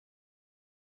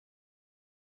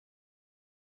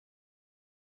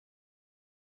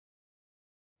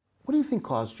What do you think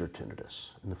caused your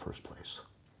tinnitus in the first place?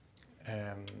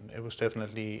 It was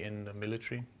definitely in the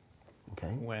military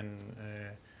Okay. when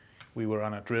we were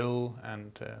on a drill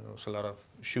and there was a lot of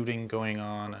shooting going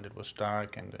on and it was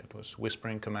dark and it was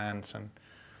whispering commands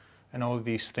and all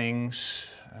these things.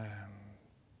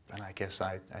 And I guess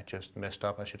I just messed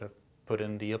up. I should have put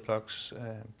in the earplugs,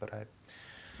 but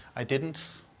I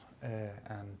didn't.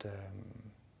 And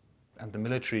the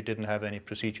military didn't have any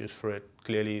procedures for it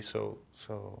clearly, so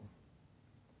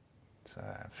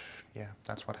yeah,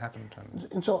 that's what happened.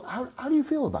 And so how do you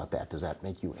feel about that? Does that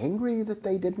make you angry that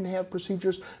they didn't have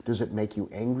procedures? Does it make you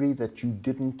angry that you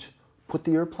didn't put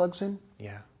the earplugs in?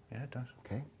 Yeah, it does.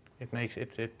 Okay. It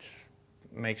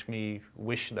makes me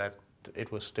wish that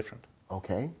it was different.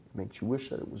 Okay, it makes you wish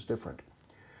that it was different.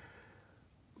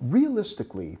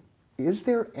 Realistically, is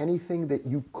there anything that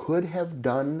you could have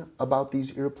done about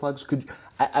these earplugs?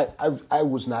 I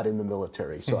was not in the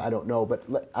military, so I don't know, but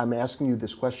I'm asking you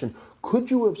this question. Could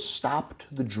you have stopped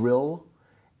the drill,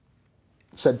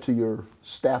 said to your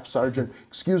staff sergeant,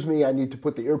 "Excuse me, I need to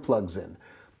put the earplugs in"?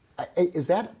 Is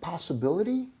that a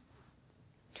possibility?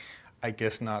 I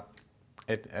guess not.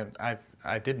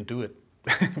 I didn't do it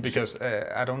because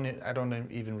I don't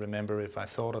even remember if I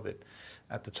thought of it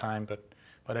at the time, but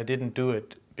I didn't do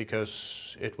it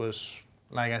because it was,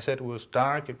 like I said, it was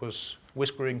dark, it was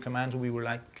whispering commands, we were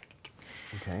like,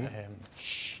 okay.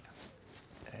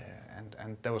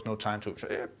 And there was no time to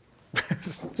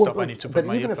stop. Well, I need to put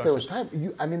my But even if there was in.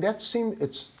 time, I mean, that seemed,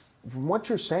 from what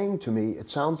you're saying to me, it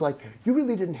sounds like you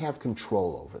really didn't have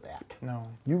control over that. No.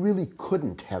 You really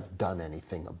couldn't have done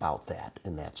anything about that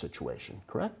in that situation,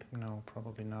 correct? No,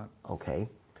 probably not. Okay.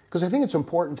 Because I think it's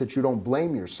important that you don't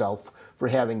blame yourself for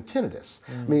having tinnitus.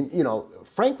 I mean, you know,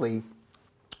 frankly,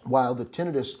 while the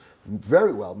tinnitus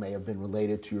very well may have been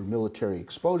related to your military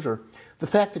exposure, the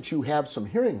fact that you have some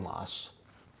hearing loss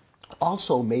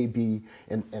also may be,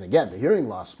 and again, the hearing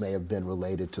loss may have been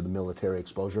related to the military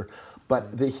exposure, but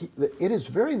it is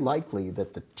very likely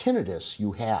that the tinnitus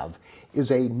you have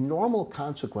is a normal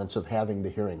consequence of having the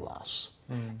hearing loss.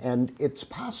 And it's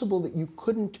possible that you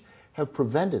couldn't have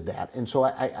prevented that. And so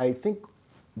I think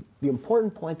the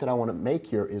important point that I want to make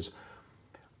here is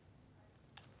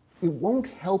it won't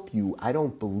help you, I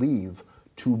don't believe,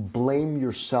 to blame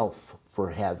yourself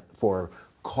for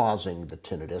causing the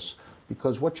tinnitus,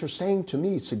 because what you're saying to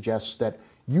me suggests that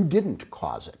you didn't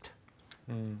cause it.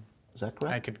 Is that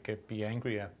correct? I could be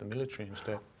angry at the military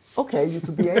instead. Okay, you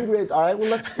could be angry at, all right, well,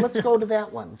 let's go to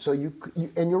that one. So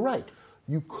and you're right,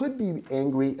 you could be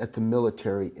angry at the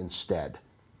military instead.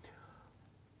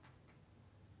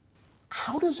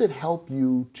 How does it help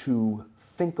you to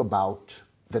think about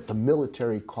that the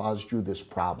military caused you this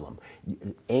problem?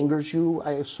 It angers you,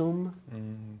 I assume?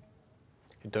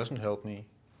 It doesn't help me.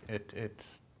 It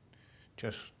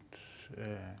just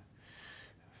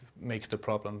makes the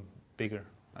problem bigger,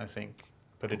 I think.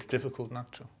 But it's difficult not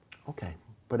to. Okay,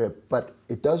 but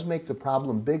it does make the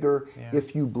problem bigger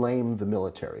if you blame the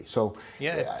military. So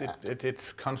yeah,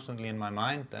 it's constantly in my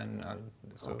mind, and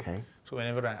so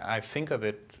whenever I think of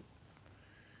it.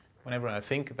 Whenever I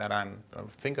think that I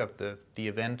think of the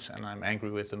event and I'm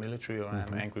angry with the military or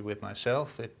I'm angry with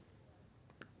myself, it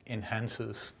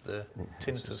enhances the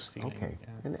tinnitus feeling. Okay,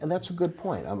 yeah. and that's a good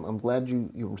point. I'm glad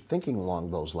you were thinking along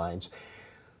those lines.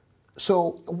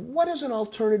 So what is an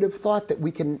alternative thought that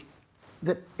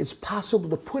is possible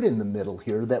to put in the middle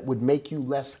here that would make you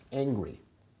less angry?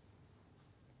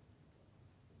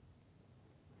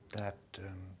 That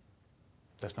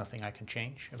there's nothing I can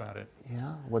change about it.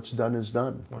 Yeah, what's done is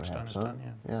done. What's perhaps, done is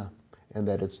done, yeah. Yeah, and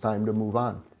that it's time to move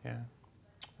on. Yeah.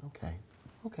 Okay,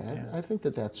 Yeah. I think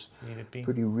that's Need it be.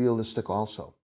 pretty realistic also.